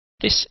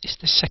This is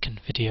the second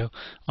video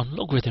on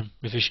logarithm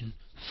revision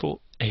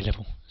for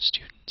A-level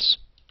students.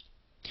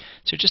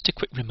 So just a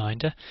quick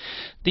reminder,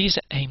 these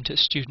are aimed at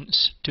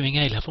students doing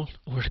A-level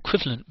or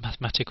equivalent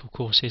mathematical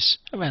courses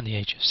around the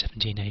age of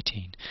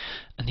 17-18,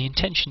 and the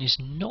intention is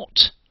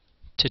not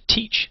to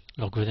teach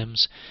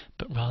logarithms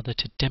but rather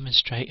to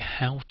demonstrate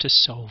how to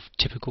solve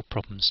typical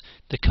problems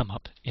that come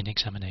up in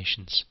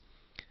examinations.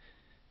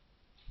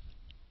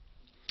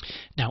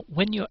 Now,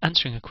 when you're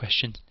answering a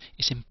question,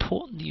 it's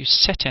important that you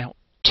set out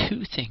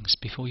two things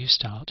before you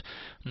start.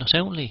 Not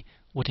only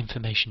what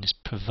information is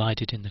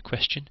provided in the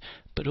question,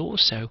 but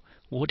also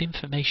what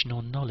information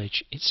or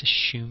knowledge it's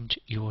assumed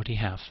you already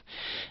have.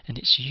 And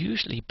it's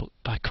usually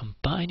by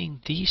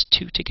combining these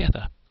two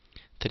together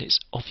that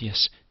it's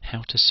obvious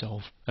how to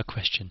solve a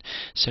question.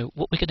 So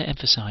what we're going to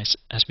emphasize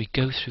as we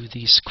go through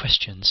these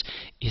questions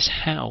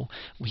is how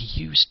we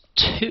use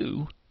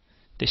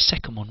this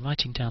second one,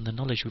 writing down the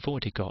knowledge we've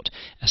already got,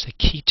 as a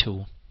key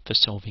tool for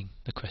solving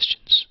the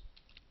questions.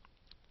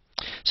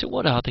 So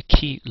what are the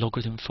key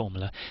logarithm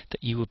formula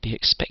that you would be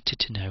expected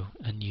to know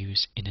and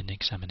use in an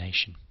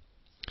examination?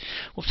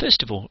 Well,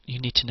 first of all, you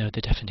need to know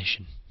the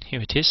definition.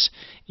 Here it is.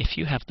 If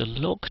you have the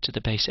log to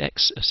the base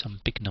x of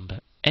some big number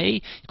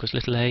a equals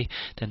little a,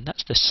 then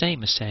that's the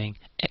same as saying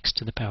x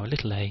to the power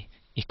little a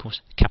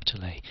equals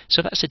capital A.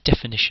 So that's a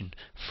definition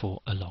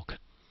for a log.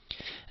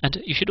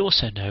 And you should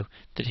also know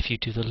that if you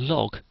do the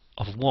log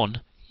of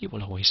 1, you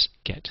will always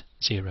get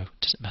 0. It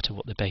doesn't matter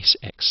what the base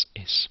x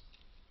is.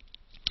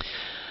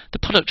 The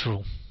product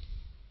rule.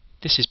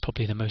 This is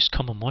probably the most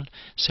common one.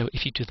 So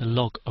if you do the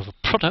log of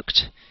a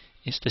product,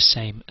 it's the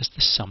same as the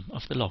sum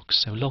of the logs.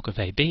 So log of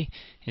AB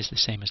is the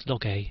same as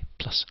log A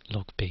plus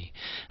log B.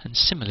 And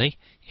similarly,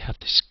 you have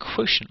this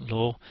quotient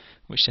law,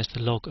 which says the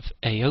log of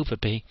A over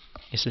B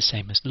is the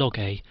same as log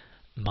A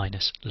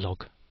minus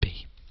log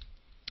B.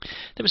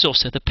 There was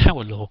also the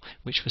power law,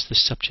 which was the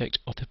subject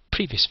of the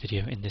previous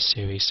video in this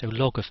series. So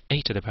log of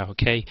A to the power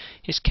k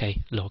is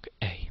k log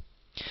A.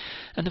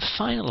 And the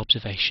final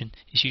observation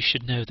is you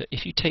should know that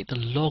if you take the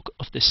log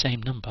of the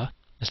same number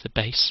as the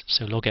base,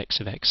 so log x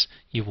of x,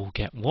 you will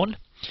get 1.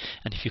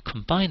 And if you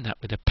combine that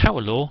with the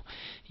power law,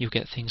 you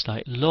get things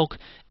like log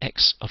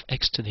x of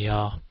x to the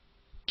r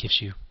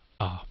gives you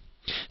r.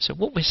 So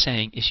what we're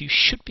saying is you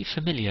should be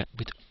familiar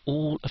with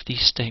all of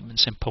these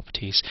statements and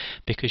properties,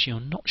 because you're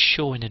not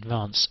sure in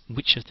advance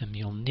which of them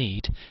you'll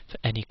need for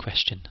any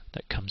question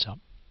that comes up.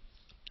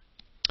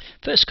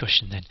 First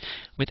question then,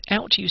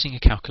 without using a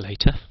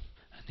calculator,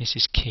 and this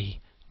is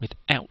key,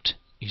 without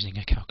using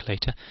a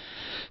calculator,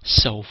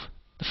 solve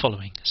the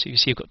following. So you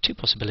see you've got two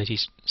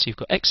possibilities. So you've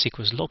got x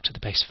equals log to the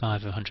base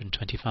 5 of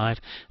 125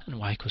 and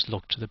y equals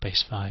log to the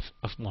base 5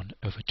 of 1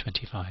 over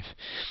 25.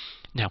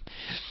 Now,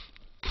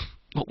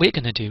 what we're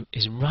going to do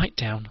is write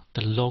down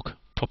the log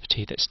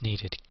property that's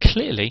needed.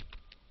 Clearly,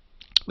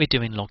 we're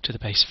doing log to the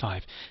base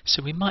 5,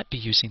 so we might be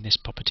using this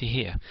property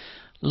here.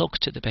 Log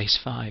to the base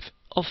 5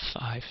 of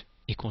 5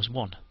 equals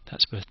 1.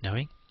 That's worth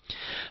knowing.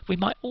 We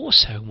might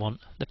also want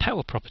the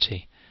power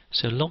property.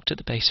 So log to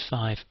the base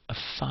 5 of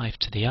 5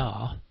 to the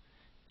r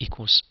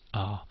equals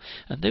r.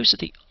 And those are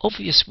the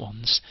obvious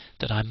ones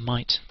that I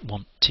might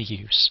want to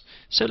use.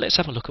 So let's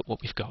have a look at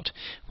what we've got.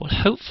 Well,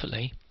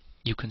 hopefully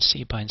you can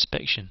see by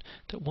inspection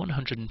that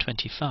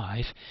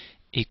 125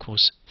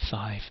 equals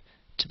 5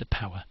 to the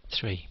power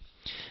 3.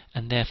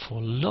 And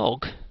therefore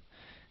log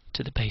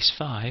to the base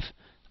 5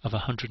 of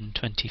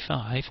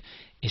 125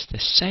 is the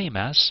same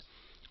as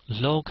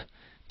log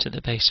to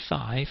the base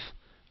 5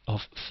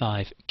 of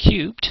 5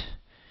 cubed,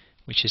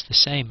 which is the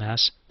same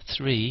as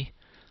 3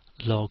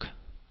 log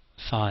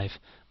 5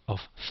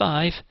 of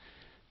 5,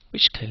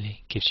 which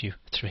clearly gives you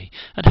 3.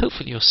 And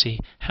hopefully you'll see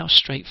how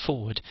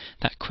straightforward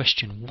that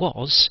question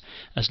was,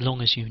 as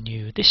long as you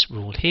knew this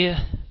rule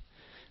here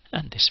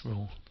and this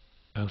rule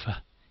over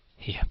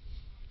here.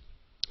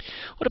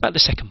 What about the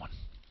second one?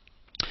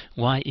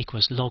 Y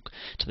equals log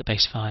to the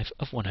base 5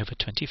 of 1 over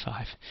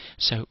 25.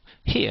 So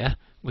here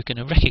we're going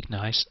to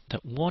recognize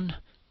that 1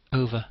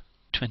 over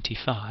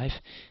 25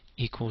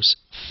 equals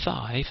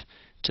 5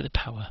 to the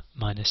power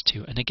minus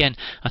 2. And again,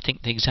 I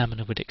think the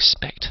examiner would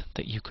expect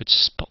that you could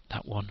spot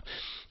that one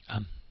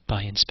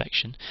by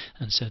inspection.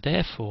 And so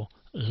therefore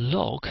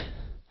log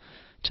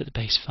to the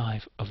base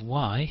 5 of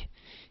y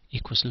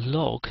equals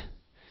log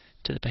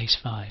to the base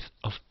 5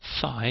 of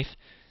 5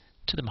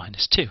 to the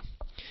minus 2.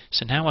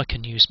 So now I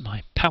can use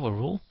my power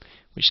rule,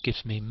 which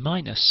gives me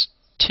minus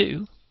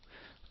 2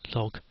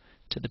 log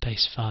to the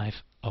base 5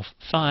 of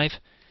 5,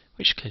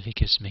 which clearly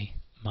gives me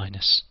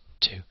minus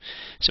 2.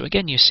 So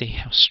again, you see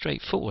how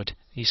straightforward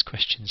these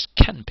questions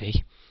can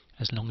be,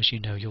 as long as you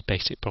know your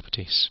basic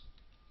properties.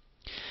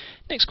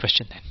 Next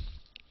question then.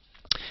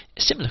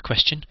 A similar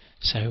question,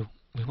 so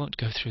we won't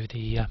go through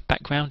the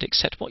background,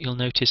 except what you'll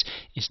notice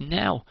is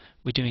now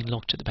we're doing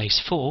log to the base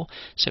 4.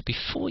 So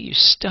before you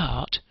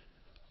start,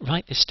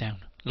 write this down.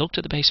 Log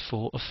to the base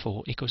 4 of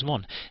 4 equals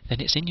 1.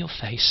 Then it's in your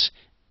face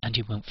and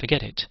you won't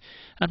forget it.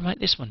 And write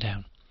this one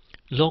down.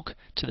 Log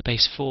to the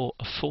base 4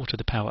 of 4 to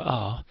the power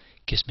r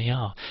gives me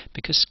r,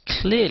 because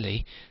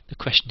clearly the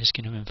question is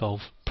going to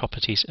involve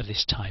properties of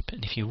this type,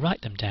 and if you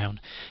write them down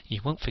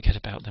you won't forget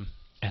about them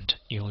and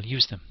you'll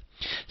use them.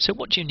 So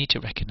what do you need to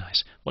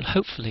recognize? Well,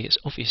 hopefully it's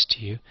obvious to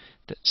you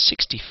that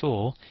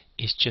 64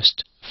 is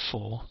just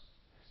 4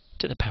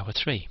 to the power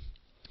 3,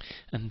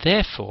 and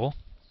therefore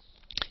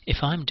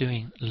if I'm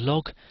doing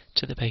log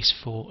to the base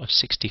 4 of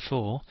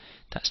 64,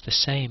 that's the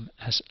same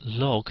as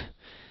log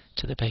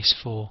to the base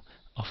 4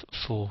 of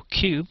 4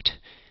 cubed,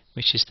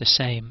 which is the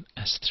same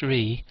as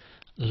 3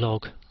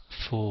 log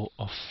 4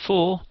 of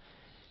 4,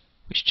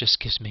 which just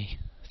gives me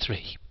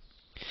 3.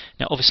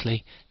 Now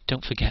obviously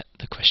don't forget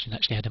the question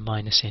actually had a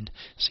minus in,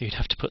 so you'd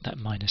have to put that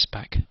minus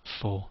back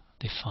for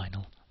the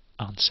final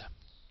answer.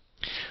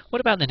 What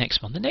about the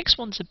next one? The next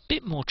one's a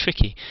bit more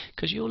tricky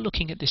because you're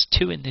looking at this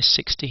 2 and this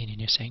 16 and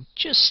you're saying,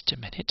 just a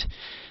minute,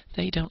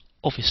 they don't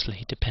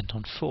obviously depend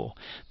on 4,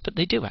 but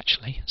they do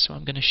actually, so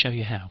I'm going to show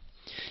you how.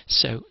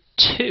 So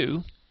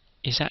 2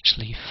 is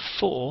actually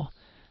 4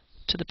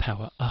 to the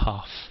power a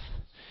half,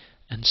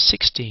 and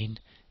 16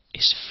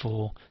 is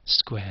 4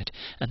 squared.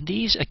 And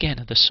these again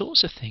are the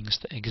sorts of things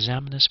that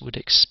examiners would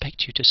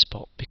expect you to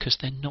spot because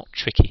they're not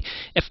tricky.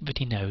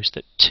 Everybody knows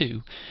that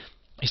 2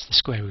 is the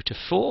square root of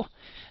 4,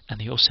 and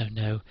they also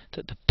know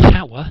that the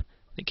power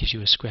that gives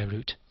you a square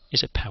root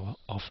is a power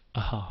of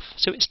a half.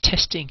 So it's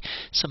testing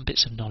some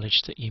bits of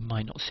knowledge that you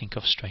might not think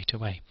of straight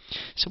away.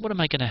 So what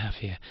am I going to have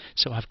here?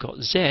 So I've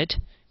got z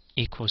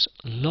equals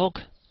log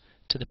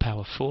to the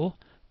power 4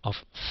 of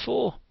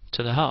 4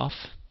 to the half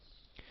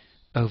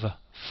over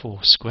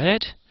 4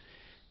 squared,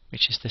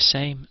 which is the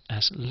same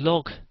as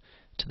log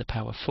to the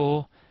power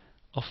 4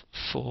 of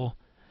 4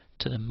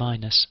 to the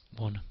minus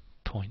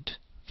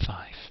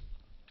 1.5.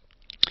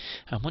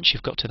 And once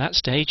you've got to that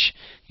stage,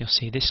 you'll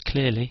see this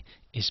clearly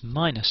is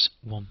minus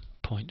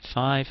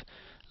 1.5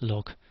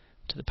 log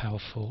to the power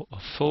 4 of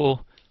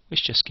 4,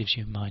 which just gives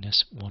you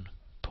minus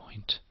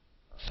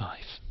 1.5.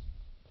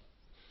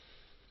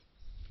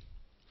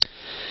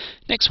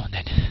 Next one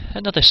then,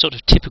 another sort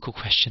of typical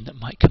question that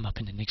might come up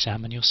in an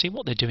exam, and you'll see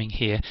what they're doing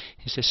here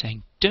is they're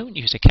saying don't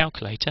use a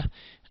calculator,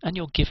 and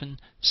you're given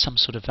some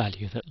sort of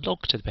value that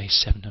log to the base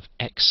 7 of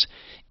x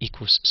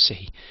equals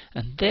c,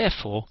 and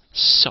therefore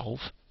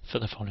solve for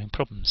the following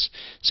problems.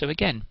 So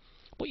again,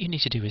 what you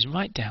need to do is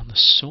write down the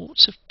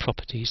sorts of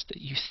properties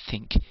that you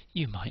think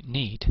you might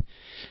need.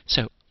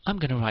 So I'm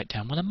going to write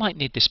down, well, I might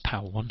need this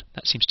power one,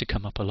 that seems to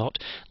come up a lot.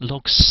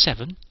 Log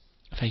 7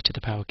 of a to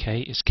the power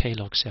k is k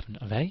log 7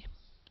 of a.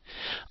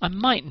 I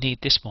might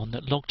need this one,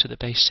 that log to the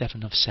base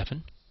 7 of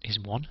 7 is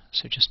 1,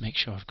 so just make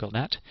sure I've got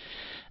that.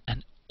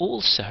 And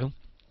also,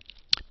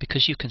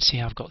 because you can see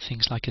I've got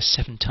things like a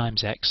 7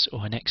 times x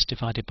or an x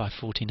divided by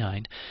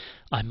 49,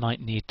 I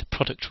might need the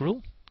product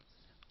rule,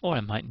 or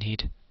I might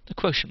need the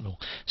quotient rule.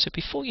 So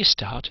before you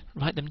start,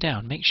 write them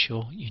down, make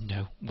sure you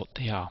know what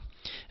they are.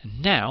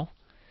 And now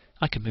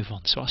I can move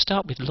on. So I'll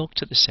start with log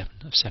to the 7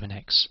 of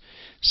 7x.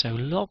 So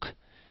log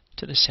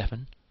to the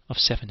 7 of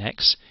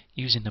 7x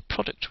using the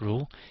product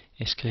rule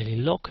is clearly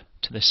log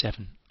to the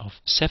 7 of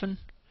 7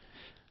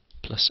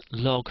 plus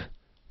log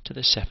to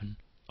the 7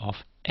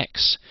 of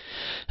x.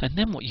 And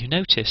then what you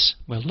notice,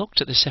 well, log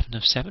to the 7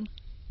 of 7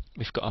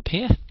 we've got up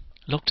here,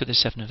 log to the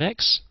 7 of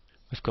x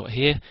we've got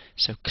here,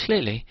 so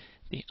clearly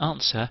the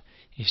answer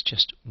is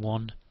just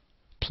 1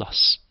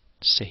 plus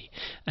c.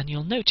 And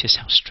you'll notice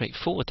how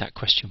straightforward that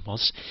question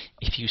was.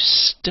 If you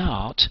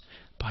start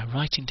by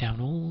writing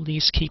down all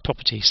these key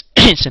properties,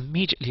 it's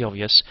immediately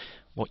obvious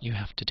what you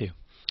have to do.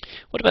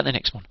 What about the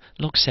next one?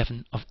 Log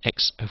 7 of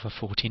x over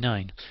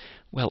 49.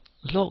 Well,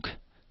 log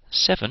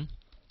 7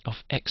 of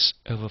x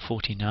over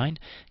 49,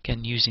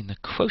 again using the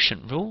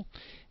quotient rule,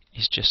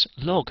 is just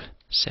log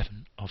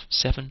 7 of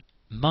 7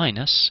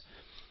 minus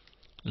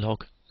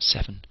log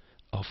 7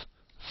 of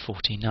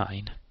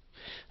 49.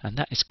 And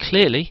that is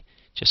clearly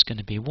just going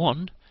to be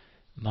 1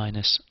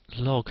 minus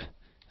log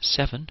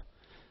 7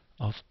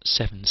 of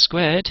 7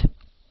 squared.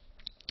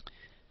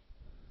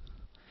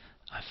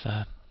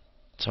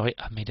 Sorry,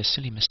 I made a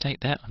silly mistake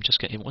there.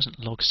 It wasn't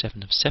log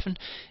 7 of 7,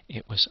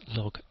 it was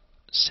log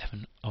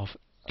 7 of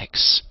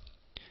x.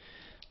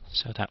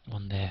 So that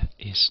one there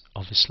is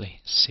obviously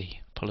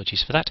c.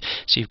 Apologies for that.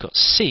 So you've got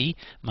c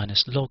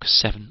minus log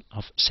 7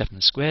 of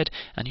 7 squared,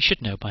 and you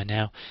should know by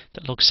now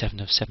that log 7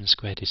 of 7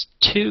 squared is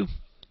 2,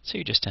 so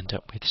you just end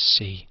up with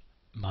c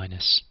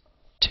minus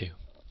 2.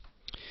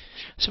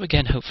 So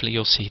again, hopefully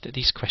you'll see that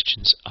these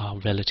questions are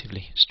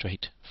relatively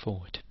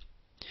straightforward.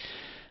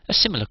 A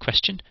similar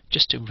question,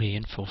 just to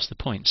reinforce the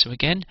point. So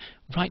again,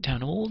 write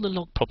down all the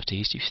log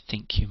properties you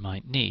think you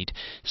might need.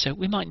 So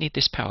we might need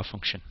this power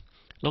function.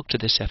 Log to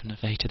the 7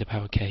 of a to the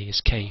power k is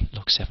k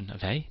log 7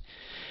 of a.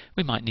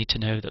 We might need to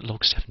know that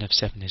log 7 of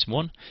 7 is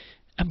 1,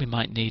 and we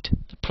might need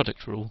the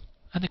product rule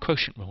and the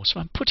quotient rule. So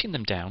I'm putting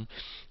them down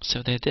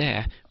so they're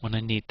there when I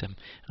need them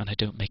and I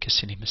don't make a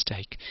silly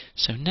mistake.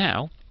 So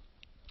now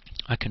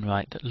I can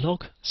write that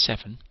log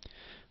 7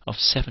 of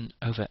 7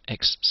 over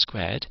x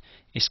squared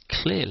is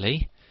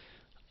clearly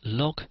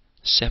log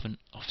 7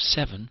 of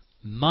 7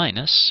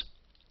 minus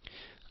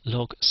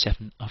log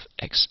 7 of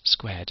x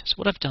squared. So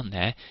what I've done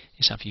there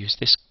is I've used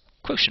this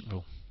quotient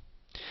rule.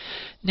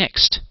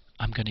 Next,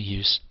 I'm going to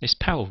use this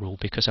power rule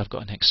because I've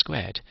got an x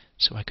squared.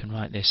 So I can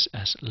write this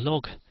as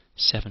log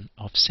 7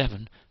 of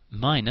 7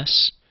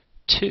 minus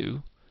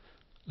 2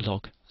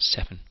 log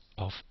 7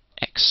 of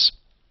x.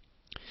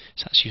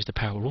 So let's use the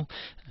power rule.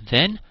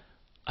 Then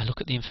I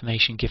look at the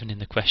information given in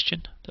the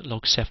question, that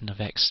log 7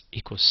 of x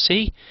equals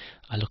c.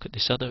 I look at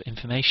this other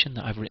information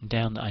that I've written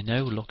down that I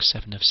know log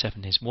 7 of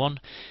 7 is 1,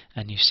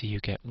 and you see you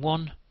get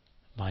 1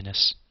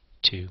 minus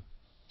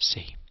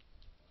 2c.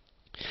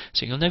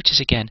 So you'll notice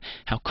again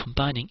how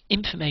combining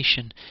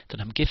information that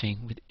I'm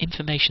giving with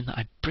information that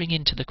I bring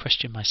into the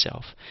question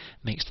myself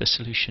makes the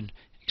solution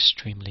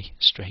extremely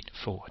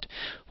straightforward.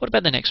 What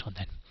about the next one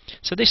then?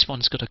 So this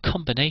one's got a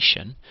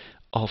combination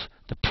of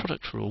the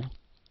product rule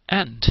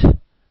and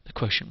the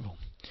quotient rule.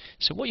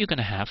 So what you're going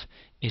to have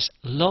is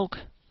log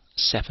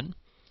 7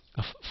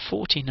 of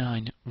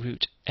 49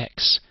 root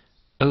x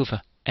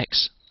over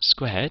x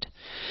squared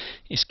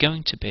is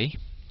going to be,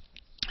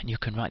 and you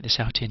can write this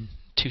out in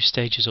 2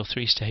 stages or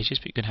 3 stages,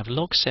 but you can have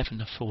log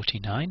 7 of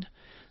 49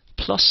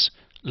 plus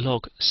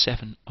log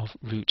 7 of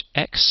root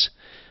x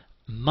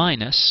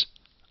minus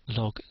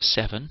log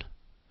 7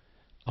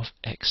 of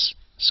x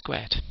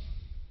squared.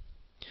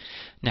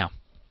 Now,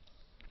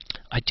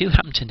 I do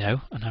happen to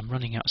know, and I'm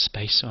running out of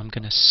space, so I'm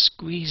going to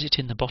squeeze it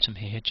in the bottom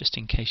here, just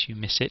in case you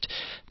miss it,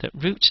 that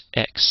root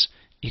x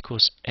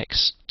equals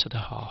x to the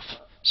half.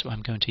 So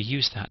I'm going to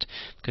use that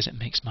because it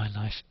makes my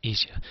life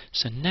easier.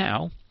 So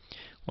now,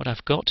 what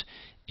I've got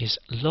is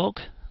log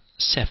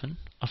 7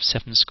 of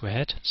 7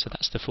 squared, so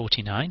that's the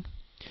 49,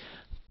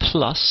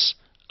 plus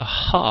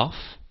a half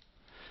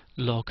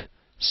log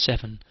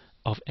 7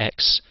 of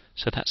x,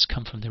 so that's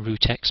come from the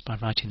root x by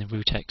writing the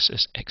root x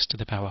as x to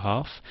the power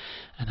half,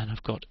 and then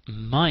I've got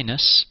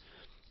minus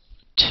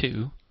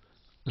 2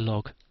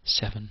 log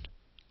 7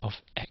 of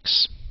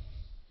x.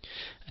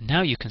 And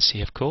now you can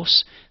see, of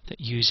course, that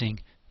using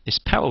this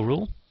power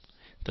rule,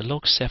 the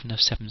log 7 of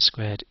 7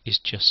 squared is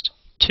just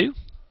 2.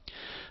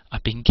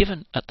 I've been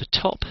given at the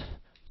top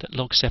that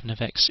log 7 of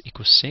x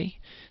equals c,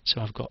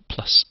 so I've got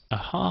plus a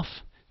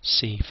half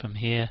c from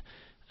here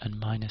and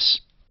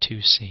minus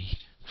 2c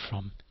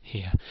from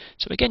here.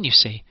 So again you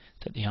see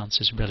that the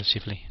answer is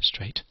relatively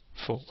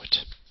straightforward.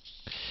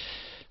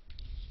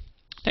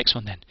 Next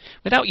one then.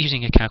 Without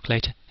using a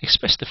calculator,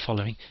 express the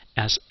following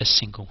as a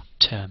single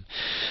term.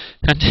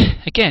 And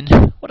again,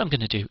 what I'm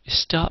going to do is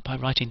start by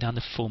writing down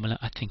the formula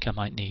I think I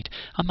might need.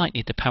 I might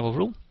need the power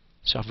rule,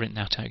 so I've written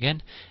that out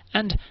again,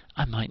 and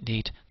I might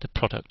need the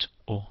product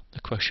or the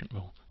quotient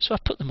rule. So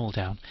I've put them all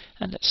down,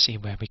 and let's see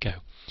where we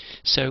go.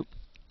 So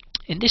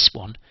in this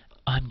one,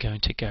 I'm going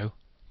to go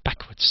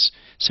backwards.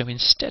 So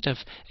instead of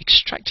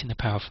extracting the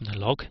power from the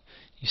log,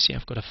 you see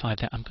I've got a 5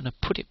 there, I'm going to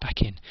put it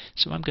back in.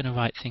 So I'm going to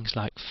write things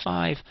like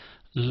 5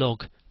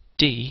 log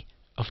d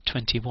of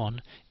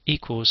 21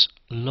 equals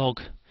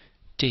log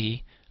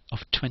d of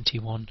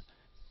 21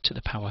 to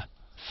the power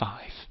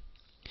 5.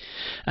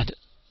 And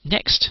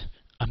next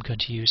I'm going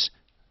to use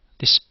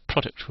this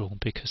product rule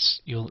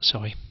because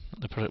sorry,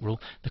 not the product rule,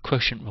 the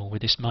quotient rule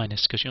with this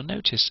minus, because you'll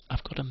notice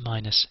I've got a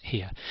minus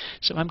here.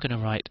 So I'm going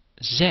to write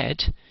z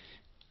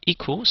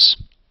equals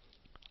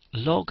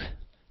log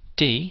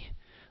d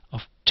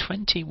of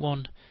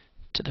 21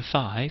 to the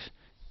 5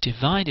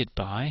 divided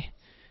by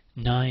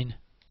 9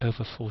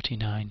 over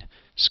 49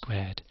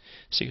 squared.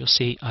 So you'll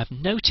see I've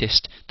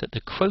noticed that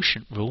the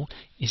quotient rule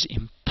is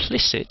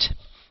implicit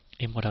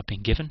in what I've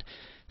been given,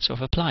 so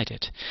I've applied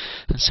it.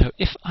 And so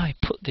if I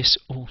put this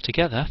all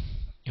together,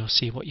 you'll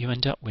see what you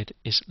end up with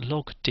is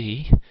log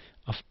d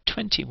of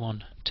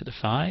 21 to the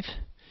 5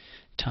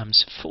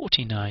 times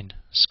 49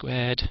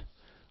 squared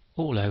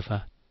all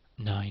over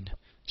 9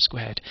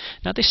 squared.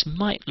 Now this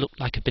might look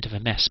like a bit of a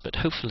mess, but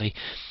hopefully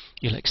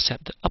you'll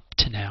accept that up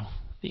to now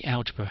the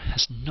algebra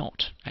has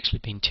not actually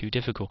been too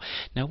difficult.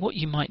 Now what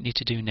you might need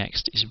to do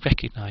next is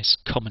recognize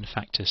common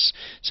factors.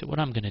 So what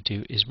I'm going to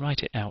do is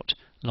write it out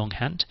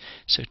longhand.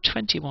 So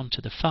 21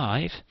 to the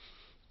 5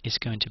 is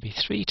going to be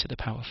 3 to the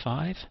power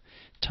 5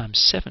 times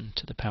 7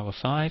 to the power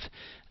 5,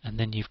 and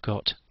then you've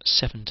got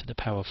 7 to the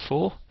power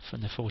 4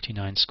 from the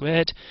 49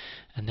 squared,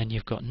 and then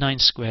you've got 9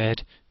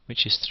 squared,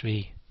 which is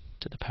 3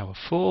 to the power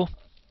 4.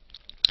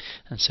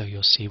 And so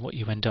you'll see what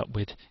you end up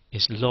with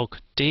is log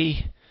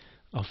d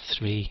of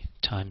 3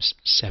 times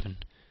 7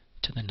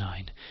 to the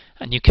 9.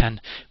 And you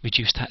can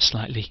reduce that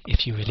slightly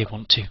if you really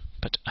want to,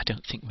 but I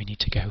don't think we need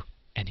to go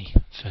any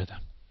further.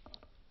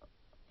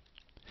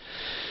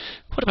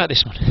 What about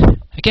this one?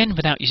 Again,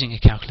 without using a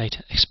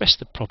calculator, express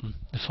the problem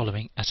the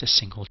following as a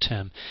single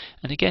term.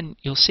 And again,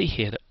 you'll see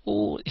here that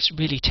all it's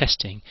really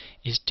testing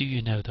is, do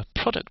you know the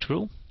product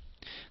rule,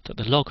 that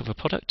the log of a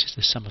product is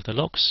the sum of the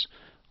logs,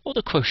 or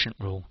the quotient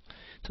rule,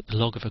 that the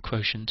log of a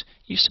quotient,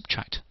 you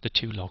subtract the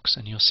two logs,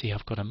 and you'll see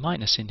I've got a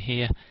minus in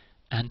here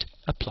and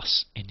a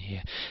plus in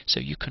here. So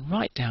you can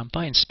write down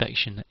by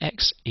inspection that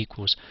x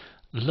equals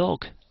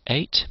log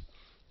 8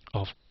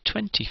 of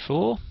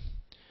 24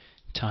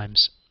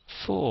 times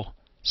 4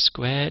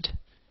 squared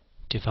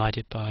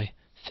divided by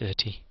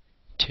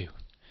 32.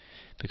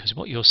 Because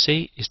what you'll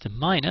see is the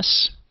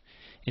minus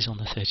is on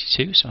the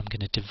 32, so I'm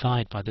going to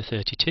divide by the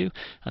 32,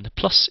 and the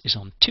plus is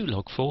on 2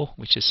 log 4,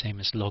 which is the same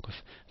as log of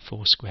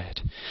 4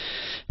 squared.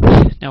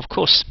 Now, of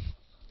course,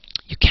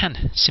 you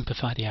can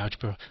simplify the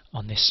algebra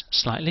on this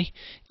slightly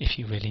if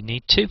you really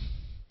need to.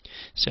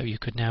 So you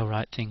could now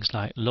write things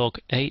like log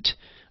 8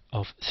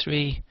 of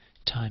 3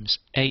 times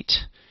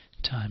 8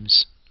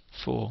 times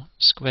 4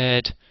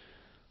 squared,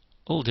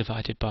 all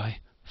divided by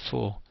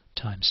 4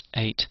 times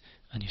 8,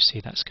 and you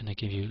see that's going to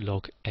give you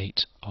log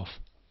 8 of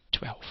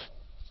 12.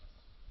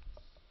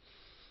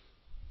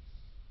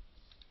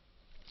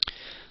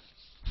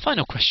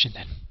 Final question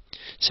then.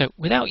 So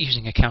without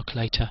using a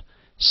calculator,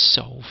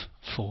 solve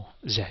for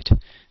z.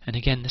 And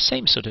again, the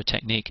same sort of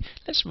technique.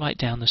 Let's write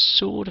down the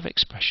sort of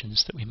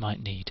expressions that we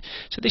might need.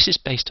 So this is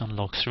based on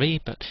log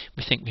 3, but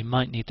we think we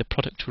might need the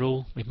product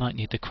rule, we might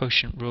need the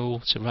quotient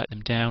rule to write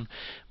them down,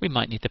 we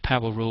might need the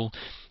power rule,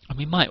 and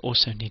we might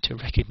also need to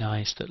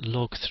recognize that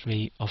log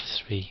 3 of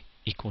 3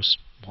 equals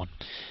 1.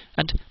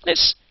 And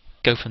let's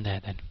go from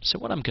there then. So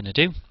what I'm going to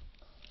do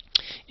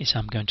is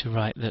I'm going to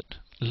write that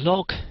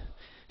log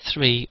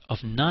 3 of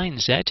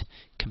 9z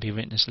can be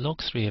written as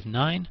log 3 of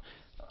 9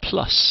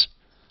 plus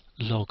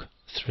log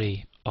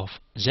 3 of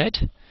z,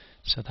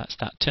 so that's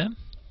that term.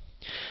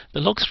 The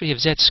log 3 of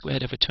z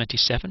squared over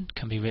 27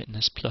 can be written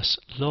as plus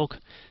log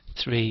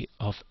 3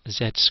 of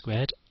z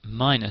squared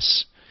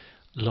minus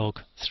log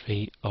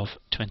 3 of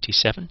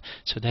 27,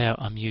 so there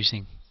I'm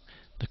using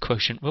the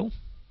quotient rule,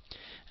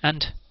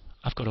 and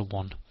I've got a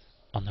 1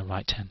 on the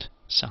right hand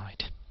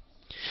side.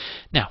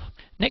 Now,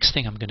 next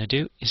thing I'm going to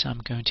do is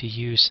I'm going to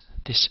use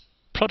this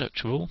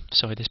product rule,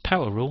 sorry, this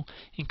power rule,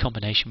 in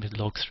combination with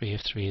log 3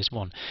 of 3 is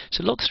 1.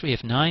 So log 3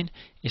 of 9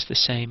 is the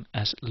same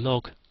as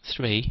log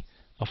 3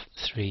 of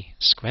 3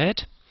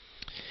 squared,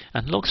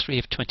 and log 3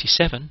 of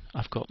 27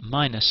 I've got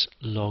minus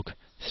log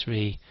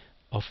 3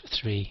 of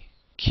 3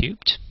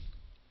 cubed,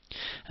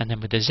 and then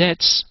with the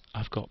z's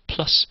I've got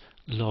plus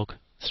log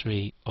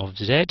 3 of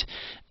z,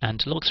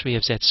 and log 3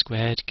 of z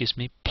squared gives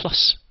me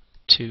plus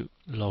 2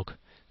 log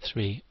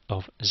 3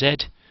 of z,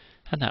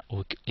 and that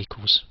all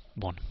equals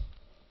 1.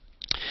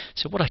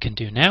 So what I can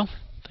do now,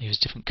 if I use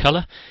a different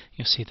colour,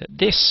 you'll see that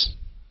this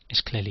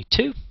is clearly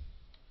 2,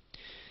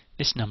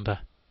 this number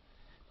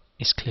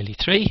is clearly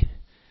 3,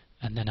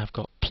 and then I've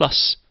got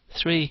plus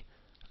 3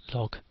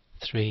 log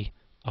 3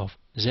 of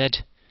z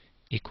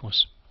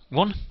equals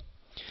 1.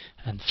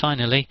 And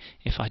finally,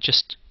 if I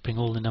just bring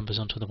all the numbers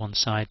onto the one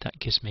side, that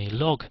gives me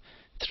log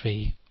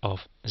 3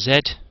 of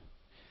z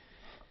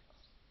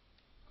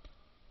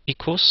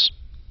equals,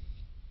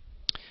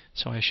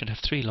 sorry, I should have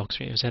 3 log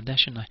 3 of z there,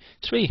 shouldn't I?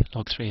 3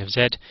 log 3 of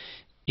z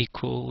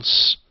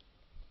equals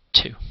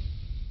 2.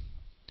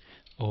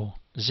 Or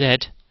z,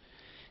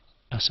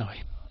 oh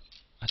sorry,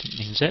 I didn't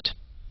mean z.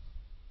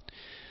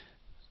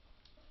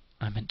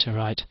 I meant to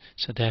write,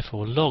 so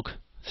therefore log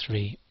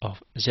 3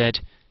 of z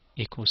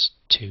equals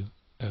 2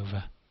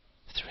 over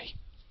 3.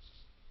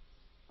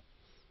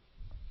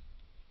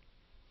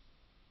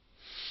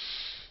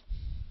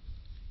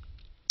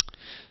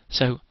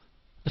 So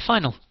the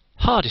final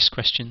hardest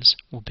questions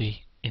will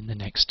be in the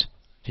next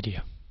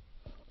video.